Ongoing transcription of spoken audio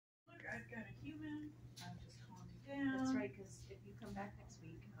if you come back next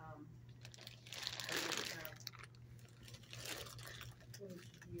week,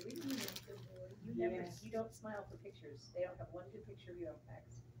 you don't smile for pictures. They don't have one good picture of you on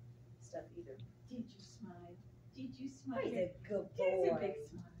PACC stuff either. Did you smile? Did you smile? He's a good boy. He's a big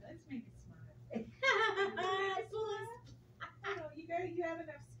smile. Let's make it smile. You have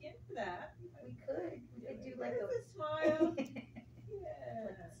enough skin for that. We could do like a smile. Yeah.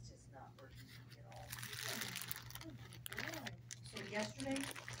 But it's just not working at all. So yesterday,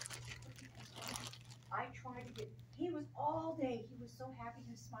 I tried to get, he was all day, he was so happy,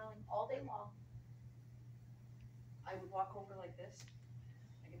 he was smiling all day long. I would walk over like this,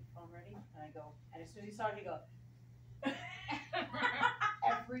 I get the phone ready, and I go, and as soon as he saw it, he'd go,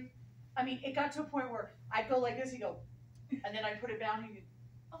 it got to a point where I'd go like this, he'd go, and then I put it down,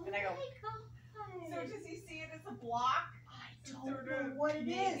 and I go, so does he see it as a block? I don't know what it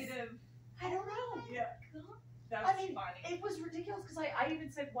is. I don't know. Yeah. That's funny. It was ridiculous because I even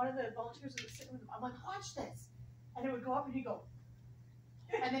said one of the volunteers that was sitting with him, I'm like, watch this. And it would go up and he'd go,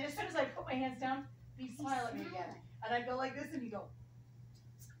 and then as soon as I put my hands down, he'd smile at me again. And I'd go like this and he'd go,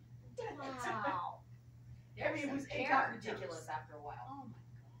 wow. It got ridiculous after a while. Oh my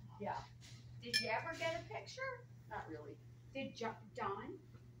God. Yeah. Did you ever get a picture? Not really. Did Don?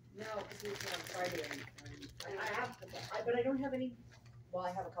 No, because he was on Friday. But I don't have any, well, I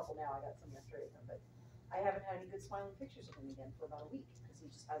have a couple now. I got some yesterday with him, but I haven't had any good smiling pictures of him again for about a week because he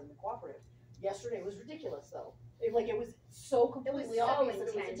just hasn't been cooperative. Yesterday was ridiculous though. It was so completely obvious that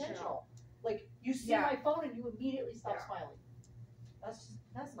it was intentional. Like you see my phone and you immediately stop smiling.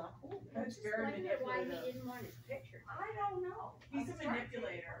 That's not cool. That's very manipulative. Why he didn't want his picture. I don't know. He's a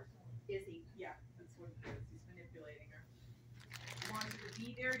manipulator. Is he? Yeah, that's what it is. He's manipulating her. He wanted to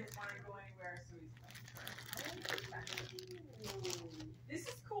be there, didn't want her to go anywhere, so he's like, this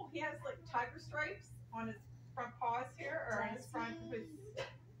is cool. He has like tiger stripes on his front paws here, or on his front of his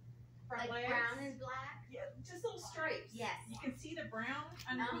front legs. Brown and black? Yeah, just little stripes. Yes. You can see the brown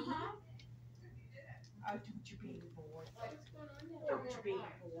underneath. Oh, don't you be a boy. Don't you be a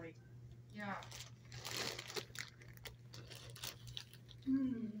boy. Yeah.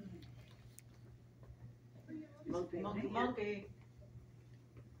 Monkey.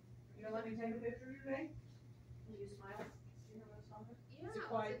 You gonna let me take a picture of you today? Will you smile? Yeah. It's a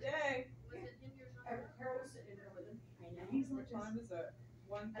quiet day. Was it him your Carol was sitting there with him. I know. What time is it?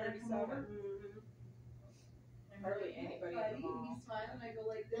 1:37. Hardly anybody at the mall. He's smiling, I go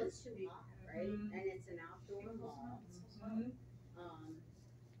like That's this. too hot, right? And it's an outdoor mall.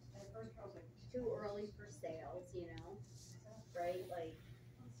 At first I was like, Too early for sales, you know, right? Like,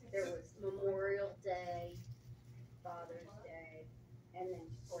 there was Memorial Day, Father's Day, and then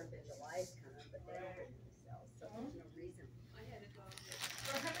 4th of July is coming, but they don't have any sales, so there's no reason. I had to go.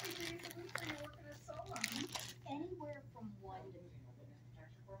 So how many days a week are you working at Solo? Anywhere from 1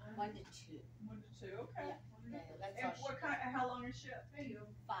 to 2. 1 to 2, okay. That's And all. how long is shift? 5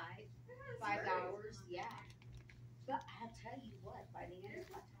 hours, yeah. But I'll tell you what, by the end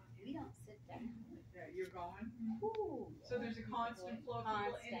of my time, we don't sit down. Yeah, you're going. Ooh. So there's a constant flow of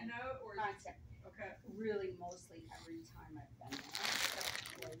people in and out, or is it? Constant. Okay. Really, mostly every time I've been there, I start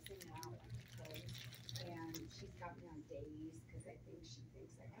closing out and she's got me on days because I think she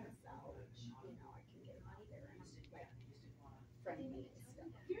thinks I can sell, which, you know, I can get out there and like friendly and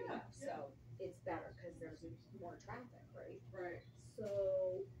stuff. Yeah. So it's better because there's more traffic, right? Right.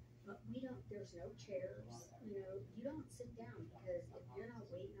 So, but there's no chairs, you know, you don't sit down because if you're not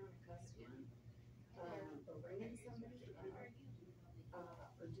waiting on a customer, or bringing somebody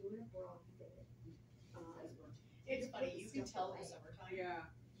or doing a bra fit, it's funny, you can tell in the summertime. Yeah.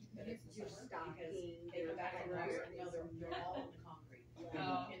 That it's the you're summer because stocking, they go back and you're forth, no, they're all on the concrete.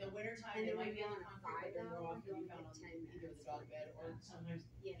 Oh. In the wintertime, And they then might be when on you're the on a concrete, but they're more 5 often be hour, found on you only either get the dog bed or sometimes,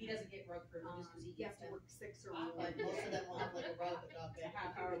 he doesn't get rug privileges because he you have gets to them. work 6 or more. But most of them will have like a rug, a dog bed,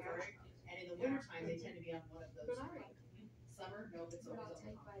 Half a hour first. break. And in the wintertime, they tend to be on one of those. But all right. Summer, no, it's But always I'll on the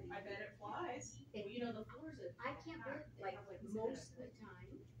take concrete. by I bet it flies. Well, you know, the floors at. I can't believe, they like, have, this most kind of the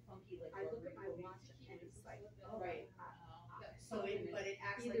time, funky, like. I look at my rubbery watch and it's like, Right. So but it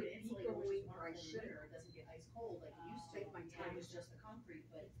acts like an insulator, which is wonderful in the winter, it doesn't get ice cold like it used to. Take my Time time. is just the concrete,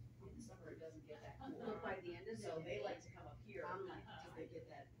 but in the summer it doesn't get that cool. But by the end of the So day, they like to come up here, I'm like, because they get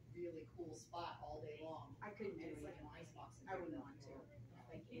that really cool spot all day long. I couldn't And do it's like it. an ice box. in I here wouldn't though, want to.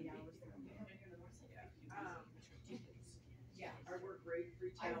 Like 8 hours. They come in here in the morning, it's like 50 degrees. It's ridiculous. Yeah. I work great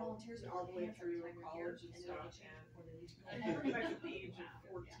I retail volunteers all the way hands through every time college you're and here, stuff, they change and before they leave school. pretty much at the age of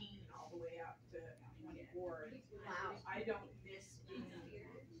 14 all the way up to 24. Wow. I don't miss being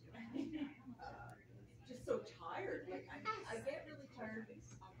just so tired. Like I get really tired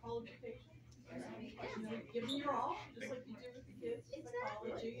on college vacation. You know, give me your all, just like you do with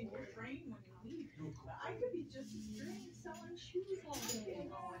technology and you're trained when you leave. But I could be just as trained selling shoes all day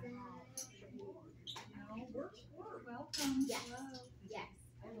going, you know, work's work. Welcome. Yes. Yes.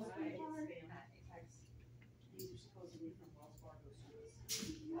 These are supposedly from Wells Fargo service.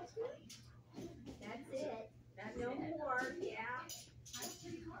 That's it. That's no more, yeah.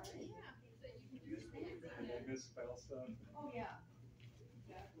 Misspell stuff. Oh, yeah.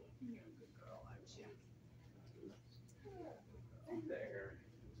 You're a good girl, aren't you? There.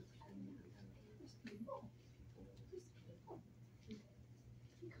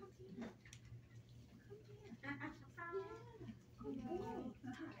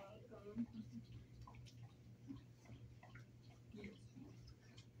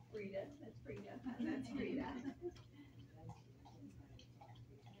 Frida, that's Frida, that's Frida.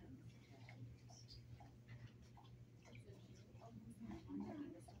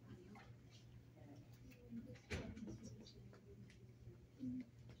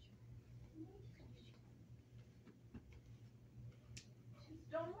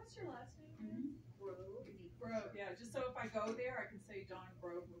 Dawn, what's your last name? Grove, yeah, just so if I go there, I can say Dawn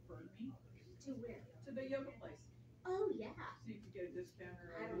Grove referred me To where? to the yoga place. Oh, yeah. So you could get a discount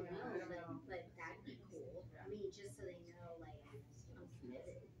or I don't know, I don't know. but that'd be cool. I mean, just so they know, like, I'm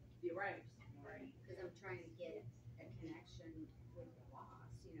committed. You're right, right. Because I'm trying to get a connection with the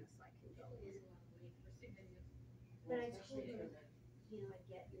boss, you know, so I can go in. But I told her, you know, I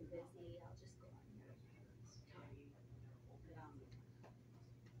get you're busy, I'll just go on there.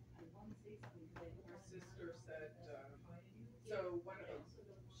 My sister said, so one of them,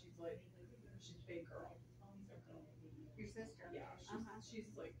 she's like, she's a big girl. Your sister? Yeah, she's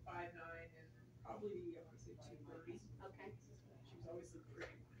like 5'9" and probably, I want to say 230. Okay. She was always so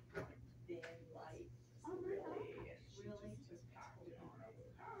pretty, like thin, light, Oh my really, gosh, and she really? just packed it on over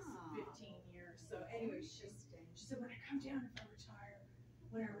the past Ah. 15 years. So anyway, she said, when I come down, if I retire,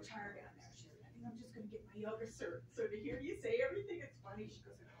 when I retire down there, she said, I think I'm just going to get my yoga cert. So to hear you say everything, it's funny. She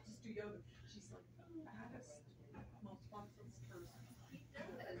goes, I'll just do yoga. She's like, the fattest, most fun-filled person.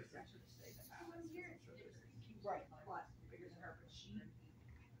 Right. What? Bigger than her, but she's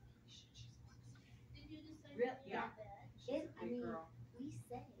Real? Yeah. I mean, we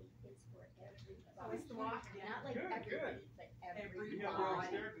say it's for everybody. Always the walk, yeah. Not like Good, everybody, but Everybody. You have one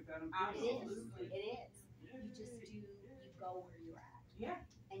everybody. upstairs at that. It is, Absolutely. it is. You just do, you go where you're at. Yeah.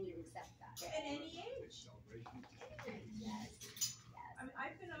 And you accept that. At any age. Celebration. Yes, yes. I mean,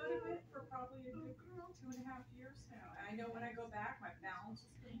 I've been out of it for probably a good 2.5 years now. And I know when I go back, my balance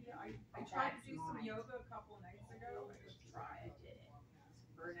is going to be, I tried to do some yoga a couple of nights ago. I did it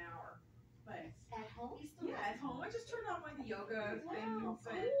for an hour. But At home? yeah, at home, I just turned on the yoga thing Wow,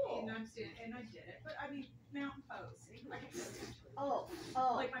 and, cool. and I'm standing, and I did it. But I mean, mountain pose. Oh.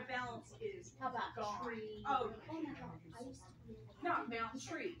 Like my balance is How about gone. tree? Oh, Oh my God, I used to be. not mountain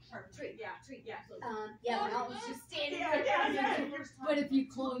tree. Tree, yeah, tree, yeah. Yeah, when I was just standing Yeah, there. yeah, yeah. But if you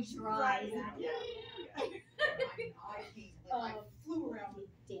close your eyes. Yeah. I flew around with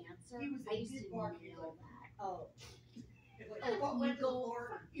Dancer, He was I used did to bark, nail that. Oh. what went to the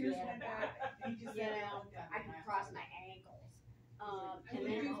floor, ears Yeah. went back, and he just You said, know, I could cross my ankles. And And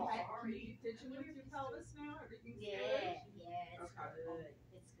then you fall. did you move your pelvis now? Everything's Yeah, good? yeah, it's Okay. good,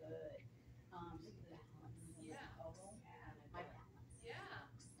 it's good. Balance. Yeah. My balance.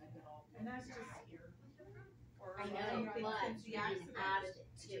 And that's just or I know, think but it's the getting accident. out of it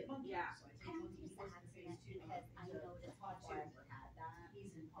too. Yeah. I don't use the accident because I noticed before I ever had that,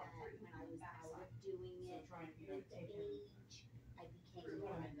 he's in pot that when I was out of doing it, trying to with age, I became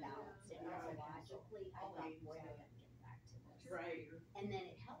more unbalanced. And neurologically, I thought, boy, I gotta get back to this. Right. And then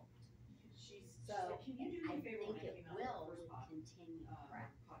it helped. So, So, can you do me I a favor think when I it came out will with the first pot? continue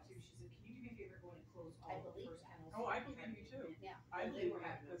practice. Pot too, she said, can you do me a favor, go in and close I all the believe first that. kennels? Oh, I believe you too. Yeah. I They believe were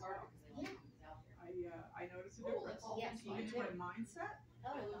that having a as party well. because they wanted to out there. I noticed a Oh, difference. that's all. Yes, That's me Even fine. to my mindset.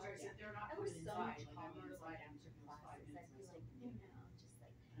 Oh, I yeah. said, they're not I was going so inside, much like, calmer I'm like inside after for classes. 5 I minutes. feel like, you know, just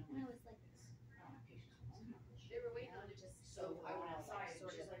like, and I was like, I don't have patience. They were waiting on you know, it. just So I went outside, and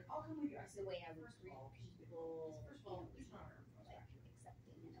sort she's of like, I'll come with you. I the said, way I would first of treat all, people, first of you all, know, he's trying to like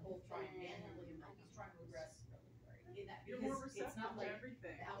accepting and the whole trying open. manually, and he's trying to regress in that, You're more because it's receptive not to like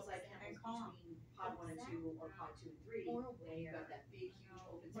everything. the outside And kennels calm. between pod 1 and 2 or pod 2 and 3. Or And you've got aware. that big, huge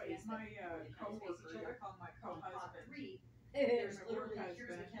open But space. my that they kind of face each coworker, I other. call my On pod co-husband. 3, Yeah. there's My literally, work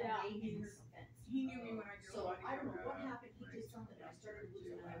here's the husband. kennel Yeah. gate and here's the fence. He knew me when I did a So lot of I don't know yoga. what happened, he did something, and I started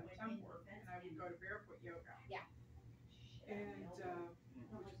losing, and I went in the Temple, fence. and I would go to barefoot yoga. Yeah. And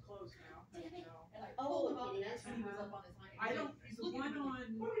which is closed now. Damn it. So. And I Oh, pulled him up, it and that's is? when he was up on his hind. I don't. He's The looking one at me,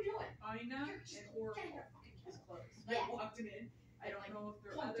 on what are we doing? Ina Here, and get in Oracle here. is closed. Yeah. I walked him in, I don't know if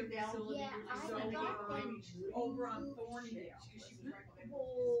there are Plunked other her down. facilities Yeah, I so got them over on to- Thorndale. She was right behind me.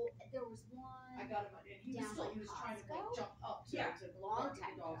 Well, there was I one, got him, and he was Down still, by he was trying to like Costco? jump up to, Yeah. to Long bark at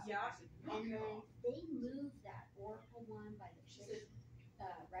time the dogs. ago. Yeah. I said, knock and it then off. they moved that Oracle one by the She fish,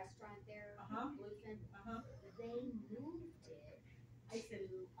 restaurant there, Uh-huh. Bluefin. Uh-huh. They moved it I said,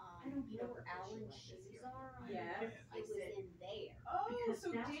 to, I don't you know know where what Allen's she shoes likes are? Yes. I It was said, in there, Oh, because so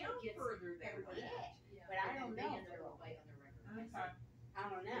that's down what gets further there. everybody. Yeah. but I don't know if They they're, will bite on their record. I Okay. said, I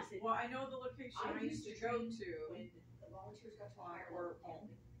don't know. I said, Well, I know the location I used to go to, when the volunteers got to on hire Oracle,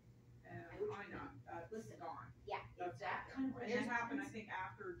 them, and I know, that's Listen. gone. Yeah, That's that gone. kind of And it happened, I think,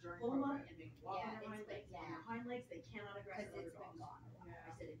 after, during pull them up COVID. and they walk Yeah, on their hind it's legs. been- On their hind legs, they cannot aggress cause other it's been dogs. gone a while. Yeah.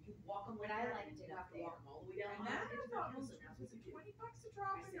 I said, if you walk them like But I that, liked you it have up to walk there. them all the way down. And the that hind I legs to thought their was, heels, and that's was what it they do. $20 a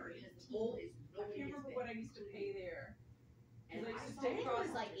drop I in said, or because 18? the bull is I nowhere can't near remember as what big. I used to pay there. And I I used to I saw think it across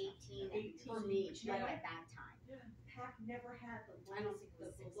was like 18 for 18, me, yeah. at that time. PACC never had the I don't low, think it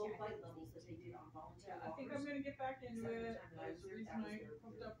was the 16, low I bite think it was levels that they did on volunteer Yeah, I think I'm walkers. gonna get back into Second it. time that I was That's the there, reason that was I their-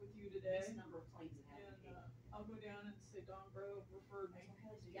 hooked their up with you today. Least number of claims that have to And, be paid. I'll go down and say Don Grove referred me.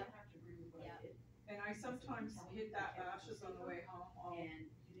 Okay, so you don't have to agree with what I did, And I sometimes hit that Bashes on the way home.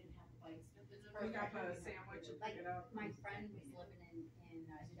 and you didn't have the bites. Pick up a sandwich and pick it up. My friend was living in You Dublin,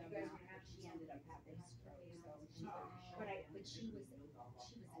 guys but she ended up having a stroke, so she, Oh. but she was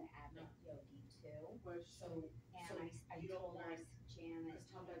an avid yogi too. Was So, and So I you don't told her, I like- said, Janet, This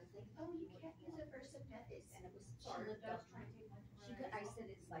time I was like, oh, you can't use it for synthesis, and it was, she sorry, lived I up, was trying to take my. she could, I said,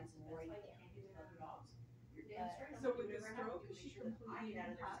 it's like right there. You're damn But- straight. I'm So gonna with do the it right now. stroke, Make is she sure that I completely get out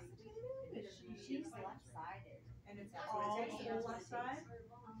of there incapacitated? safely. Is she- She's left-sided. And it's That's all what the it is. whole left side? Oh,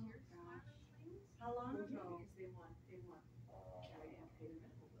 gosh. How long Well, ago? because they want, they have to pay their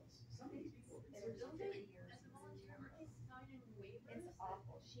medical bills. Some of these people. It was 3 years. It's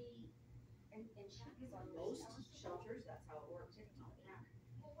awful, she, and she's on Most shelters, that's how it works. It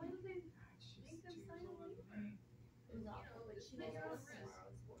She's 2 years older than me. was awful, but she was working,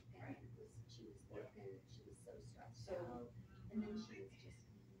 she was working, she was so stressed So- out. And then she was just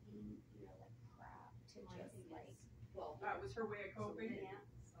eating, like crap to My just thing like, is, well, That was her way of coping. yeah,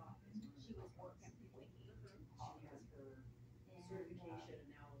 she was working way she hard. has her And, certification and now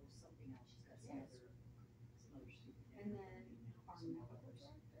something else, she's got some Yes. other student. and then our medical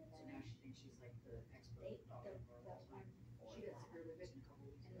director, So now she thinks she's like the expert they, dog. the world. one before She got that, severely bitten a couple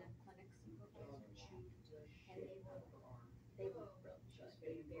weeks and ago. the clinic Dog supervisor, chewed the and shit they out were, of her arm. they were real She good, was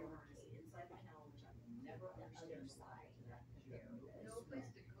they bitten her harness barricaded inside the kennel, which I will never the understand. other what side happened to that, because you there, have the no place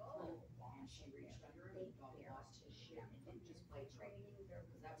to go. And she reached under it, They the dog barricaded lost his shit and didn't just bite her. training, there was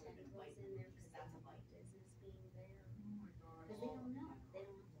Because that would've been tendrils biting, in there, because cause that's a they bite. don't want business being there. Oh my gosh. Cause they don't know, they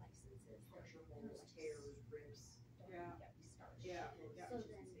don't have licenses, Pressure they're holes, like, tears, rips. don't Yeah. get me started. Yeah. So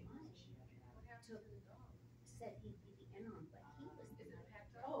then mine took, said he'd be the interim, but he was the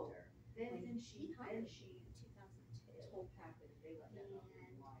medical Oh, director. Then When she hired me told in 2002. PACC that if they let that dog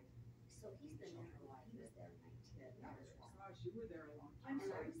And- go live, So he's been there, he was there 19 that that was years. wrong. Gosh, you were there a long I'm time.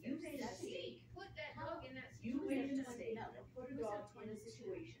 And I sorry, was you there made a 70. mistake. Put that dog in that You was made a there mistake, 20 no, and put a he was dog there in a 22.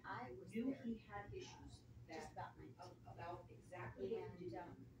 situation, I was knew there he had issues just that, about 19. about exactly what And, you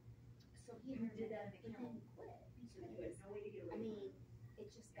did. So he You did that in the but then kennel. he quit. So you had no way to get I away from mean, it. it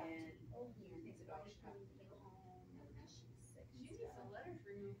just got to And be, oh, you and think the dog should have to go home, and she was sick She and needs stuff. the letters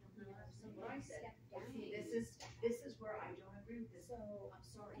removed from You her. know, so What I he said, stepped down. okay, this is where I don't agree with this. So, I'm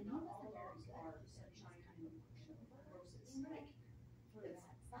sorry, and he not wasn't all very dogs good. are He was sunshine kind of roses. And Like, for It's,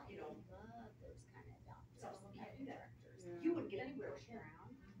 that side, you know, I love those kind of doctors. some of them can't do that. Directors. Yeah. You wouldn't get anywhere Push with him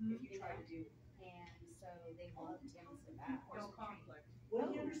around, if you tried to do. and so they loved him for that. No conflict. What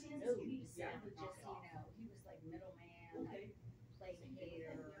he understands is you need to Yeah, stand he and knock just, it off. he was like middleman, Okay.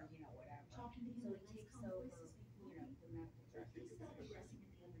 placater, whatever. Talking to So him. he takes over, the medical director. He's not aggressive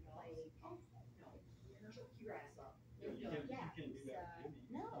with the other dogs. Like, Oh, no, jerk your ass up. Yeah, you You're done. can't do that with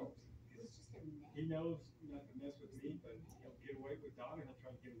Jimmy. no, it was just a net. He knows not to mess with me, but he'll get away with Donna, he'll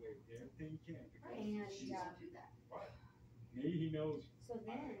try to get away with everything he can. because And, She won't do that. Me, he knows So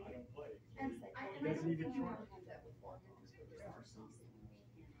I then, don't play. So and he- it's like, I- oh, and I doesn't don't even think try. I do that with walk-ins, but there are some things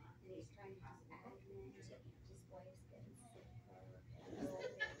you cannot. and he's trying to do admin, his wife's getting sicker.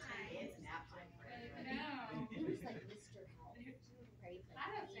 It's nap time. No. He was like Mr. Health, right? I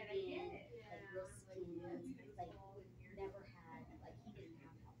don't say I get it. Like real skinny, like never had, like he didn't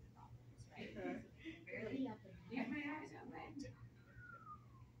have health problems, right? Okay. Really up and You may down. have some, right?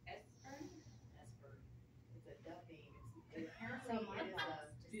 Esper. It's a duck name. It's So apparently my it is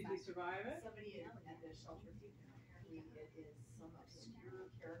boss Did he decided, survive it? somebody at the shelter. Apparently it is some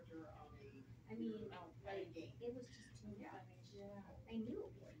obscure character on a I mean, playing like, game. it was just too much. I knew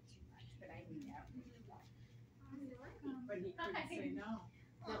it was too much, but I knew that. welcome, but he couldn't say no.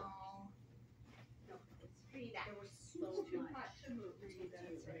 Oh. No, it's Frida. there was so Too much hot to move, to do. Frida,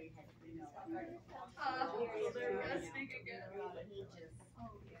 that's right. Had, you know, Oh, very so they're very resting young. again. He just,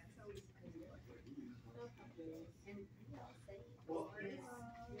 Oh, yeah, so he couldn't do it. And we all say, Well,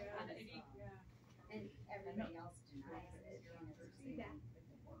 Yeah, and he- yeah, and everybody else denies it, and it's the same with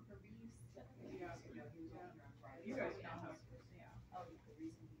the work. yeah, yeah. You guys know how, yeah. Oh, yeah, the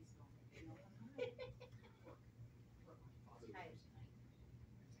reason he's not, you know, It's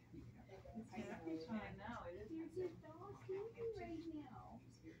happy time now, it is. You're just all sleepy right now.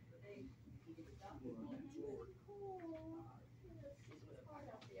 Cool. It's hot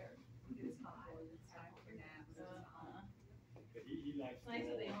out there. It's hot, it's time for naps. But he likes. It's nice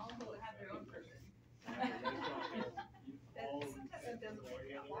that they all have their own person. Sometimes it doesn't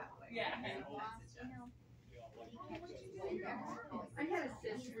work out that way. Yeah. you know, he catches wind. I had a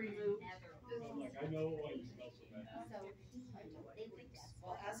cyst removed. Like, I know why you smell so bad. So they were desperate.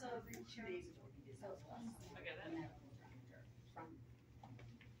 Well, as of 2 days ago, he did So not he's stop. Okay, a then. medical director from,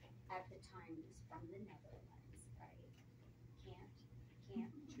 at the time, he's from the Netherlands, right?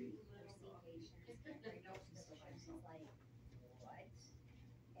 Can't treat or see patients, can't treat no physicians, he's like, what?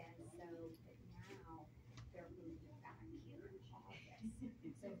 And so, but now, they're moving back here in August, so he's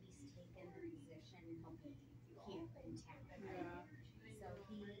taken the position helping camp in town, right? Yeah. So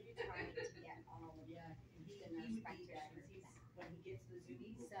he tried to get all of the nurse practitioners back. When he gets the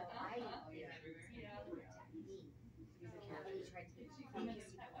zoomies. So I didn't Oh, think yeah. he was Yeah. gonna protect me. And he tried to be a clinic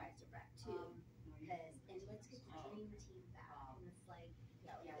supervisor rep too, because, and let's get the dream team